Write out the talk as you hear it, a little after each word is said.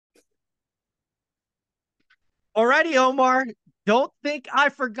Alrighty, Omar. Don't think I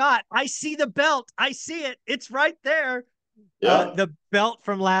forgot. I see the belt. I see it. It's right there. Yeah, The belt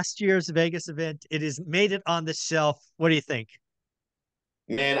from last year's Vegas event. It is made it on the shelf. What do you think?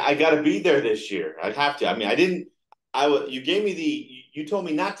 man, I got to be there this year. I'd have to. I mean, I didn't. You gave me you told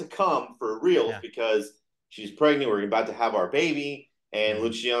me not to come for reals Yeah, because she's pregnant. We're about to have our baby, and yeah,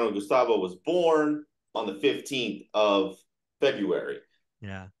 Luciano Gustavo was born on the 15th of February,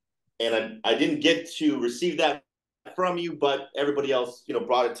 yeah, and I didn't get to receive that from you, but everybody else,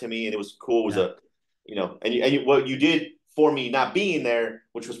 brought it to me, and it was cool. It was yeah, what you did for me not being there,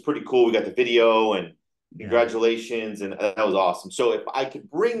 which was pretty cool. We got the video and yeah, congratulations, and that was awesome. So if I could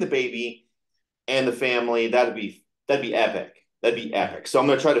bring the baby and the family, that'd be epic. That'd be yeah, epic. So I'm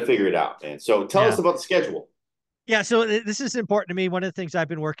gonna try to figure it out, man. So tell yeah. us about the schedule. Yeah. So this is important to me. One of the things I've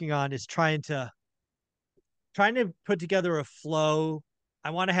been working on is trying to put together a flow.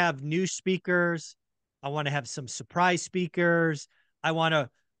 I want to have new speakers. I want to have some surprise speakers. I want to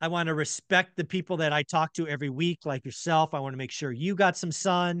I want to respect the people that I talk to every week, like yourself. I want to make sure you got some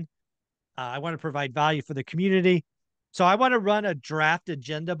sun. I want to provide value for the community. So I want to run a draft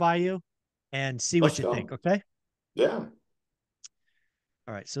agenda by you and see what Let's you think. go. Okay. Yeah.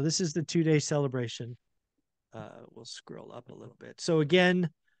 All right. So this is the 2 day celebration. We'll scroll up a little bit. So again,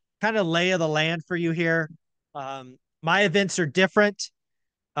 kind of lay of the land for you here. My events are different.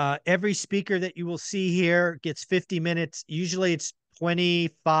 Every speaker that you will see here gets 50 minutes. Usually it's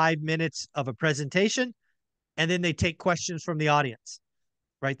 25 minutes of a presentation, and then they take questions from the audience,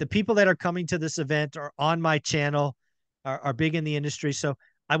 right? The people that are coming to this event are on my channel, are big in the industry. So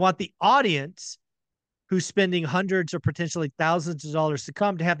I want the audience who's spending hundreds or potentially thousands of dollars to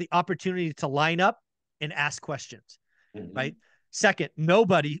come to have the opportunity to line up and ask questions, Mm-hmm. right? Second,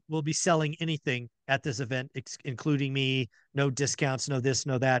 nobody will be selling anything at this event, including me. No discounts, no this,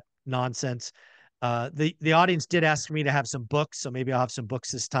 no that nonsense. The audience did ask me to have some books, so maybe I'll have some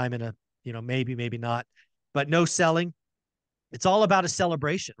books this time in a maybe not, but no selling. It's all about a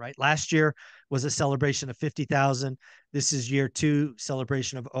celebration, right? Last year was a celebration of 50,000. This is year two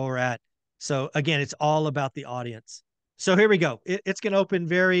celebration of ORaaT. So again, it's all about the audience. So here we go. It's going to open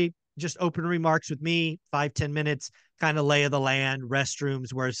very just open remarks with me, 5-10 minutes, kind of lay of the land,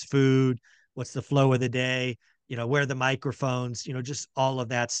 restrooms, where's food, what's the flow of the day, where are the microphones, just all of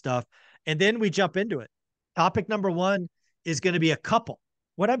that stuff. And then we jump into it. Topic number one is going to be a couple.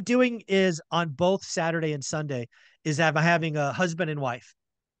 What I'm doing is on both Saturday and Sunday is that I'm having a husband and wife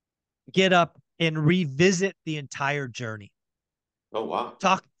get up and revisit the entire journey. Oh wow.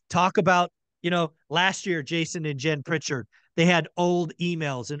 Talk about, last year, Jason and Jen Pritchard, they had old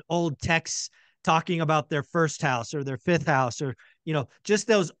emails and old texts talking about their first house or their fifth house, or, just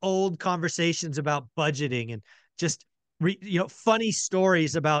those old conversations about budgeting and just, funny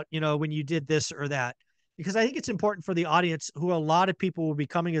stories about, when you did this or that. Because I think it's important for the audience, who a lot of people will be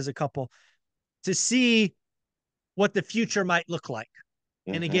coming as a couple, to see what the future might look like.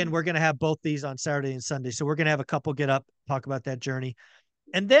 And again, Mm-hmm. we're going to have both these on Saturday and Sunday. So we're going to have a couple get up, talk about that journey.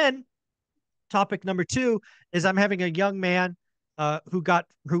 And then topic number two is I'm having a young man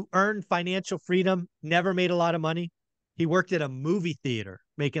who earned financial freedom, never made a lot of money. He worked at a movie theater,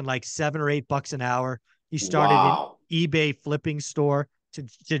 making like $7 or $8 an hour. He started an Wow. eBay flipping store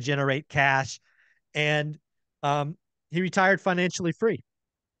to generate cash, and um, he retired financially free.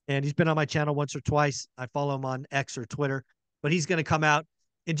 And he's been on my channel once or twice. I follow him on X or Twitter, but he's going to come out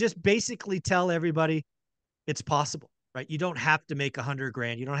and just basically tell everybody it's possible, right? You don't have to make 100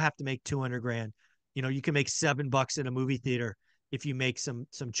 grand. You don't have to make 200 grand. You can make $7 in a movie theater if you make some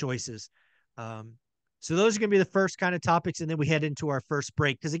choices. Um, so those are going to be the first kind of topics, and then we head into our first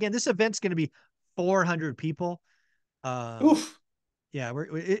break because again, this event's going to be 400 people. Um, Oof. yeah,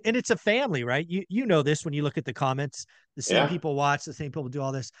 and it's a family, right? You know this when you look at the comments. The same Yeah. people watch, the same people do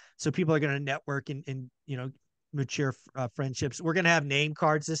all this. So people are going to network and mature friendships. We're going to have name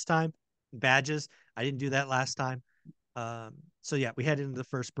cards this time, badges. I didn't do that last time. So yeah, we head into the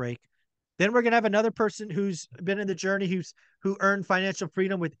first break. Then we're going to have another person who's been in the journey, who earned financial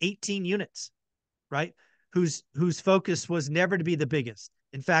freedom with 18 units, right? Whose focus was never to be the biggest.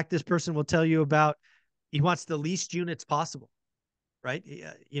 In fact, this person will tell you about he wants the least units possible, right?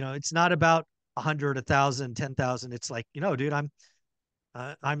 It's not about 100, 1,000, 10,000. It's like, dude,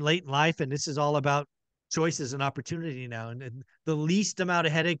 I'm late in life, and this is all about choices and opportunity now, and the least amount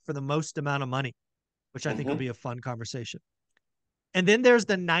of headache for the most amount of money, which I think will Mm-hmm. be a fun conversation. And then there's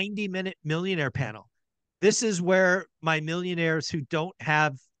the 90-minute millionaire panel. This is where my millionaires who don't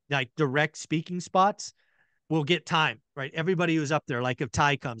have like direct speaking spots will get time, right? Everybody who's up there, like if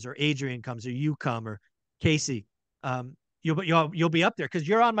Ty comes or Adrian comes or you come or Casey, you'll be up there because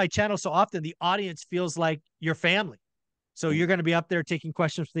you're on my channel so often. The audience feels like your family. So you're going to be up there taking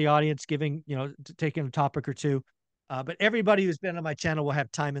questions from the audience, giving, taking a topic or two. But everybody who's been on my channel will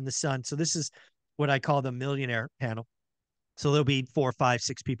have time in the sun. So this is what I call the millionaire panel. So there'll be 4, 5,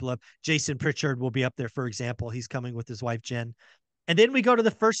 6 people up. Jason Pritchard will be up there, for example. He's coming with his wife, Jen. And then we go to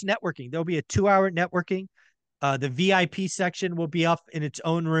the first networking. There'll be a 2-hour networking. The VIP section will be up in its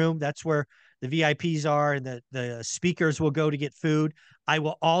own room. That's where the VIPs are, and the speakers will go to get food. I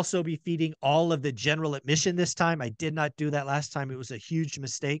will also be feeding all of the general admission this time. I did not do that last time. It was a huge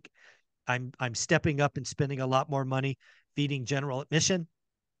mistake. I'm stepping up and spending a lot more money feeding general admission.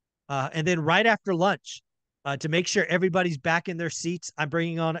 And then right after lunch, to make sure everybody's back in their seats, I'm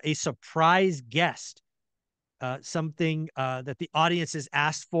bringing on a surprise guest, something that the audience has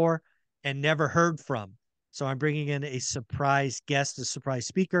asked for and never heard from. So I'm bringing in a surprise guest, a surprise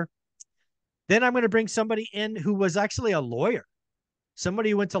speaker. Then I'm going to bring somebody in who was actually a lawyer, somebody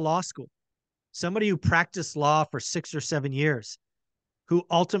who went to law school, somebody who practiced law for 6 or 7 years, who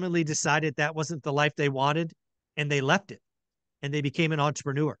ultimately decided that wasn't the life they wanted, and they left it, and they became an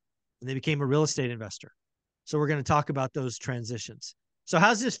entrepreneur, and they became a real estate investor. So we're going to talk about those transitions. So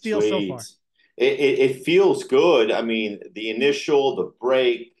how's this feel so far? Sweet. It feels good. I mean, the initial, the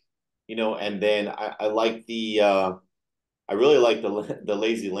break, and then I like I really like the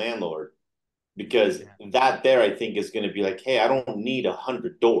lazy landlord, because that there I think is going to be like, hey, I don't need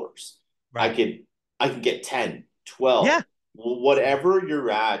 100 doors. Right. I can get 10, 12, yeah, whatever you're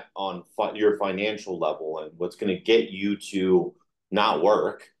at on your financial level, and what's going to get you to not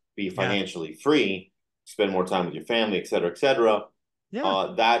work, be financially free, spend more time with your family, et cetera, et cetera.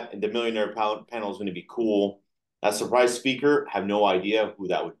 Yeah. That the millionaire panel is going to be cool. That surprise speaker, have no idea who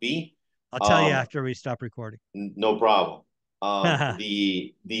that would be. I'll tell you after we stop recording. No problem.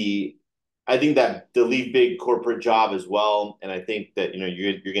 The I think that the leave big corporate job as well, and I think that you're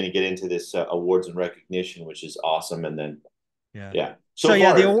going to get into this awards and recognition, which is awesome. And then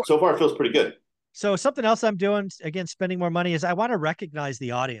so far it feels pretty good. So something else I'm doing, again, spending more money, is I want to recognize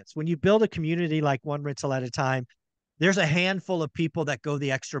the audience. When you build a community like One Rental at a Time, there's a handful of people that go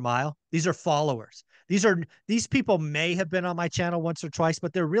the extra mile. These are followers. These people may have been on my channel once or twice,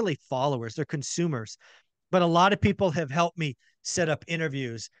 but they're really followers. They're consumers. But a lot of people have helped me set up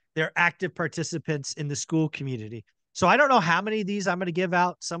interviews. They're active participants in the school community. So I don't know how many of these I'm going to give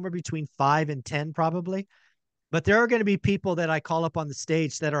out, somewhere between 5 and 10 probably. But there are going to be people that I call up on the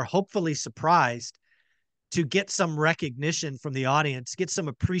stage that are hopefully surprised to get some recognition from the audience, get some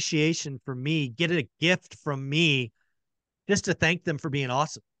appreciation from me, get a gift from me, just to thank them for being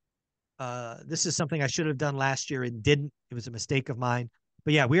awesome. This is something I should have done last year and didn't. It was a mistake of mine.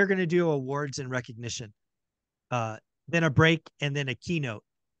 But yeah, we are going to do awards and recognition. Then a break, and then a keynote.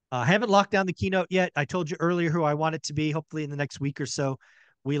 I haven't locked down the keynote yet. I told you earlier who I want it to be. Hopefully in the next week or so,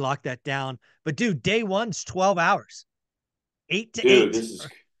 we lock that down. But dude, day one's 12 hours, 8 to 8. This is,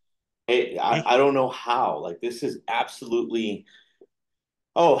 hey, I don't know how. Like, this is absolutely.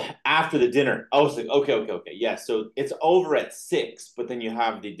 Oh, after the dinner. I was like, okay. Yeah, so it's over at 6, but then you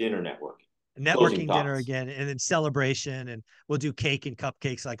have the dinner networking dinner again, and then celebration, and we'll do cake and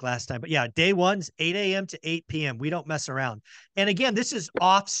cupcakes like last time. But yeah, day one's 8 a.m. to 8 p.m. We don't mess around. And again, this is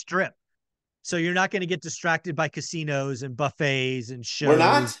off strip. So you're not going to get distracted by casinos and buffets and shows. We're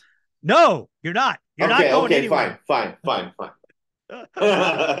not? No, you're not. You're not going anywhere. Fine. I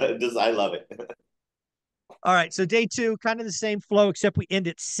love it. All right. So day 2, kind of the same flow, except we end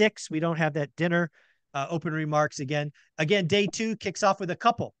at 6. We don't have that dinner. Open remarks again. Again, day 2 kicks off with a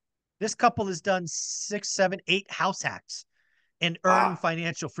couple. This couple has done 6, 7, 8 house hacks and earned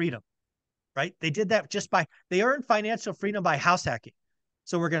financial freedom, right? They did that they earned financial freedom by house hacking.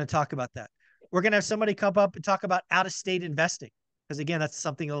 So we're going to talk about that. We're going to have somebody come up and talk about out-of-state investing, because again, that's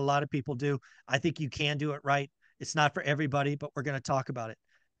something that a lot of people do. I think you can do it right. It's not for everybody, but we're going to talk about it.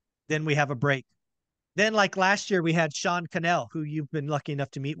 Then we have a break. Then, like last year, we had Sean Cannell, who you've been lucky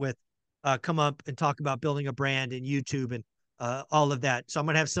enough to meet with, come up and talk about building a brand in YouTube and all of that. So I'm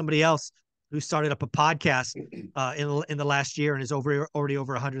going to have somebody else who started up a podcast in the last year and is already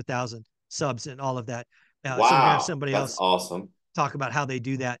over 100,000 subs and all of that. Wow, so we're going to have somebody else awesome. Talk about how they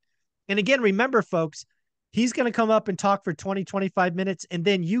do that. And again, remember, folks, he's going to come up and talk for 20, 25 minutes, and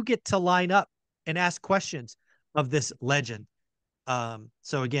then you get to line up and ask questions of this legend.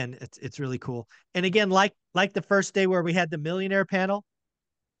 So again, it's really cool. And again, like the first day where we had the millionaire panel,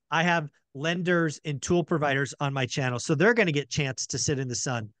 I have lenders and tool providers on my channel. So they're going to get a chance to sit in the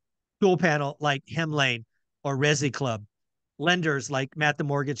sun. Tool panel like Hemlane or Resi Club. Lenders like Matt the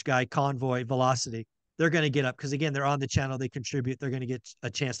Mortgage Guy, Convoy, Velocity. They're going to get up because, again, they're on the channel. They contribute. They're going to get a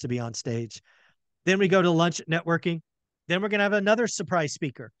chance to be on stage. Then we go to lunch networking. Then we're going to have another surprise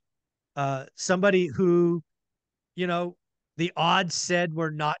speaker, somebody who, you know, the odds said we're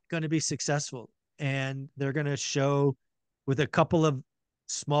not going to be successful. And they're going to show with a couple of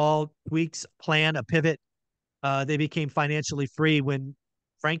small tweaks, plan a pivot. They became financially free when,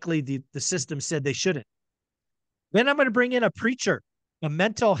 frankly, the system said they shouldn't. Then I'm going to bring in a preacher, a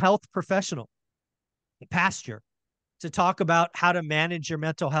mental health professional, a pastor, to talk about how to manage your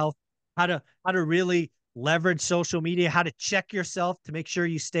mental health, how to really leverage social media, how to check yourself to make sure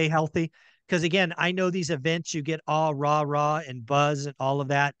you stay healthy. Because again, I know these events you get all rah and buzz and all of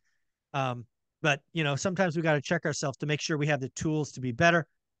that. Um, but sometimes we got to check ourselves to make sure we have the tools to be better.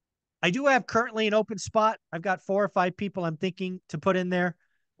 I do have currently an open spot. I've got 4 or 5 people I'm thinking to put in there.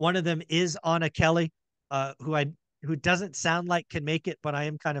 One of them is Anna Kelly, who doesn't sound like can make it, but I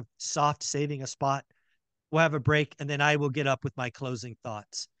am kind of soft saving a spot. We'll have a break, and then I will get up with my closing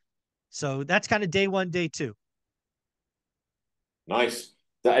thoughts. So that's kind of day one, day two. Nice.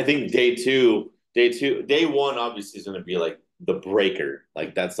 I think day one obviously is going to be like the breaker.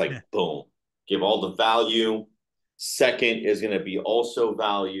 Like that's like Yeah. boom, give all the value. Second is going to be also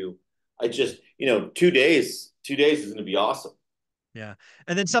value. I just 2 days is going to be awesome. Yeah.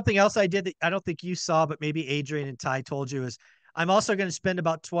 And then something else I did that I don't think you saw, but maybe Adrian and Ty told you is I'm also going to spend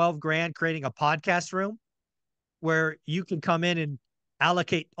about 12 grand creating a podcast room where you can come in and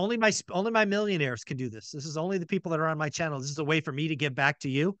allocate. Only my millionaires can do this. This is only the people that are on my channel. This is a way for me to give back to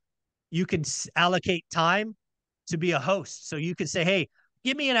you. You can allocate time to be a host. So you can say, hey,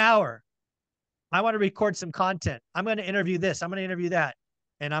 give me an hour. I want to record some content. I'm going to interview this. I'm going to interview that.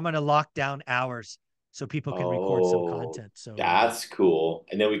 And I'm going to lock down hours so people can record some Oh, content. So, that's cool.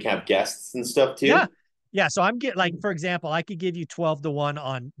 And then we can have guests and stuff yeah. too. Yeah. So I'm getting, like, for example, I could give you 12-1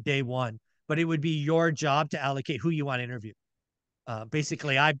 on day one, but it would be your job to allocate who you want to interview.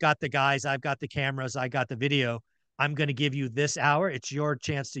 Basically, I've got the guys, I've got the cameras, I got the video. I'm going to give you this hour. It's your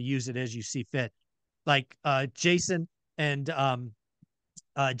chance to use it as you see fit. Like Jason and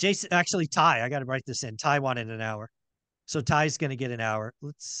Jason, actually Ty, I got to write this in. Ty wanted an hour. So Ty's going to get an hour.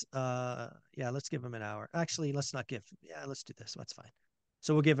 Let's give him an hour. Actually, let's not give. Yeah, let's do this. That's fine.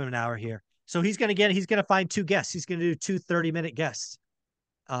 So we'll give him an hour here. So he's going to find 2 guests. He's going to do 2 30-minute guests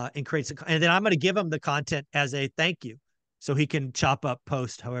and create some, and then I'm going to give him the content as a thank you. So he can chop up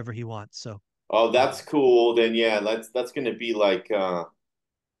post however he wants. So, Oh, that's cool. Then yeah, that's going to be like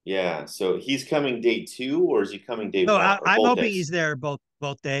yeah. So he's coming day two, or is he coming day no, one, or I'm both hoping he's days? there both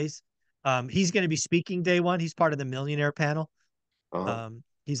days. He's going to be speaking day one. He's part of the millionaire panel. Uh-huh.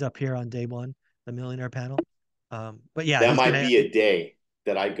 He's up here on day one, the millionaire panel. But yeah, That he's might gonna. be a day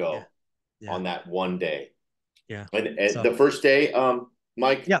that I Yeah, go yeah, on that one day. yeah. And So the first day,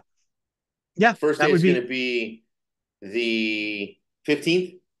 Mike, yeah, yeah, first that day would is going be to be the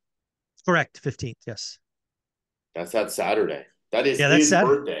 15th. correct. 15th, yes. That's that Saturday. That is Yeah, that's his sad.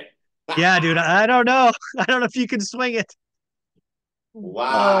 birthday. Yeah, dude. I don't know. I don't know if you can swing it.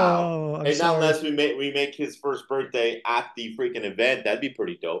 Wow. Oh, I'm And sorry. unless we make his first birthday at the freaking event, that'd be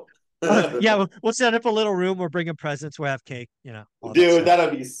pretty dope. Yeah, we'll set up a little room. We'll bring him presents. We'll have cake. All that Dude, stuff.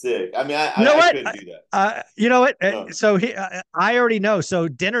 that'd be sick. I mean, I, You know I, I what? couldn't do that. You know what? Uh, So I already know. So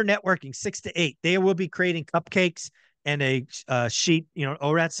dinner networking 6 to 8. They will be creating cupcakes and a sheet.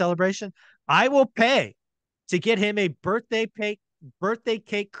 ORaaT celebration. I will pay to get him a birthday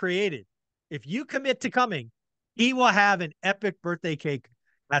cake created. If you commit to coming, he will have an epic birthday cake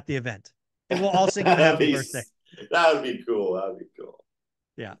at the event, and we'll all sing him a that'd happy be birthday. that would be cool. That'd be cool.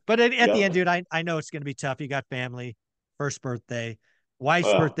 Yeah, but at the end, Yep. dude, I know it's going to be tough. You got family, first birthday, wife's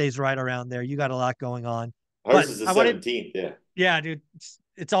Well, birthday's right around there. You got a lot going on, hers but is the I wanted, 17th. Yeah. yeah, dude,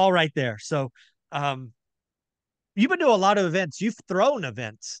 it's all right there. So, um, you've been to a lot of events. You've thrown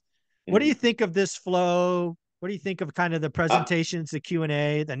events. What do you Mhm. think of this flow? What do you think of kind of the Uh, presentations, the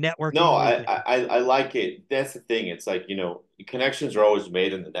Q&A, the no, networking? What do you I, think? I like it. That's the thing. It's like, connections are always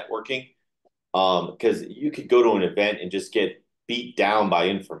made in the networking. Because you could go to an event and just get beat down by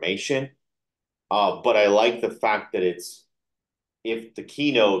information. But I like the fact that it's if the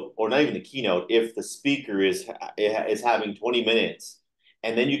keynote, or not even the keynote, if the speaker is having 20 minutes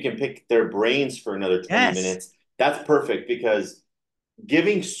and then you can pick their brains for another 20 Yes. minutes, that's perfect because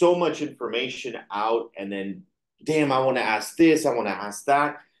giving so much information out and then, damn, I want to ask this, I want to ask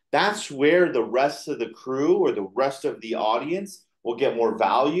that. That's where the rest of the crew or the rest of the audience will get more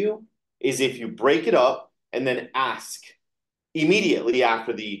value is if you break it up and then ask immediately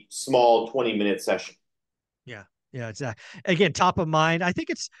after the small 20-minute session. Yeah. Yeah, exactly. Again, top of mind. I think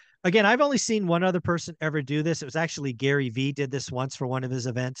again, I've only seen one other person ever do this. It was actually Gary V did this once for one of his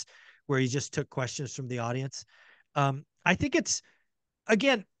events where he just took questions from the audience. I think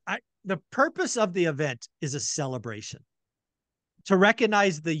again, the purpose of the event is a celebration. to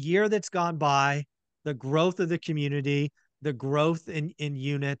recognize the year that's gone by, the growth of the community, the growth in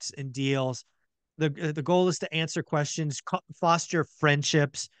units and deals. The goal is to answer questions, foster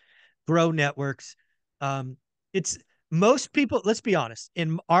friendships, grow networks. It's most people, let's be honest,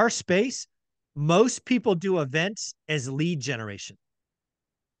 in our space, most people do events as lead generation,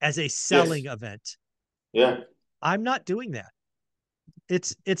 as a selling Yes. event. Yeah. I'm not doing that.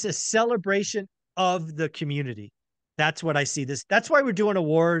 It's a celebration of the community. That's what I see this. That's why we're doing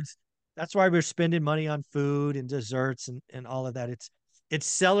awards. That's why we're spending money on food and desserts and all of that. It's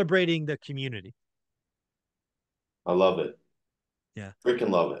celebrating the community. I love it. Yeah. Freaking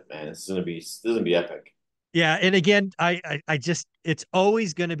love it, man. This is gonna be epic. Yeah, and again, I just it's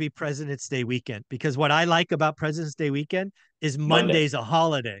always going to be President's Day weekend because what I like about President's Day weekend is Monday. Monday's a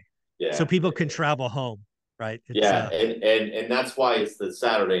holiday, so Yeah. people Yeah. can travel home, right? It's Yeah. And that's why it's the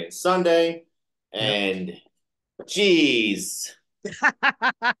Saturday and Sunday. Yep. And geez.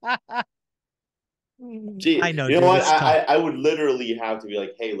 I Gee, know, you know dude, what? it's tough. I would literally have to be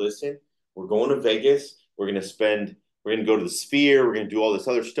like, hey, listen, we're going to Vegas. We're gonna go to the Sphere. We're gonna do all this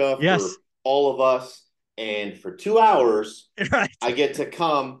other stuff for Yes, all of us. And for 2 hours, right. I get to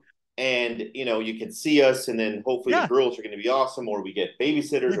come and you can see us, and then hopefully the Yeah, girls are gonna be awesome, or we get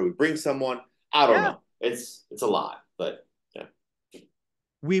babysitters, yeah, or we bring someone. I don't yeah. know. It's a lot, but yeah.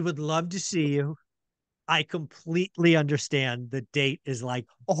 We would love to see you. I completely understand the date is like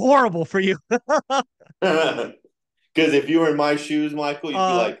horrible for you. Because if you were in my shoes, Michael, you'd be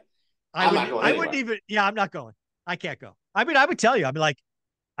uh, like, I'm not going I wouldn't anywhere. even. Yeah, I'm not going. I can't go. I mean, I would tell you. I'm like,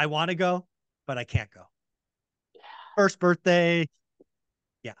 I want to go, but I can't go. First birthday.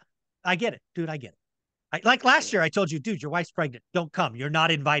 Yeah, I get it, dude. I get it. Like last year, I told you, dude, your wife's pregnant. Don't come. You're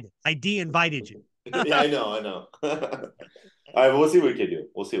not invited. I de-invited you. Yeah, I know, I know. All right, we'll see what we can do.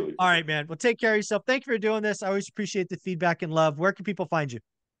 We'll see what we All can do. right, man. Well, take care of yourself. Thank you for doing this. I always appreciate the feedback and love. Where can people find you?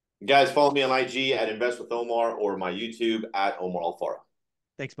 Guys, follow me on IG at Invest with Omar or my YouTube at Omar Alfaro.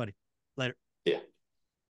 Thanks, buddy. Later. Yeah.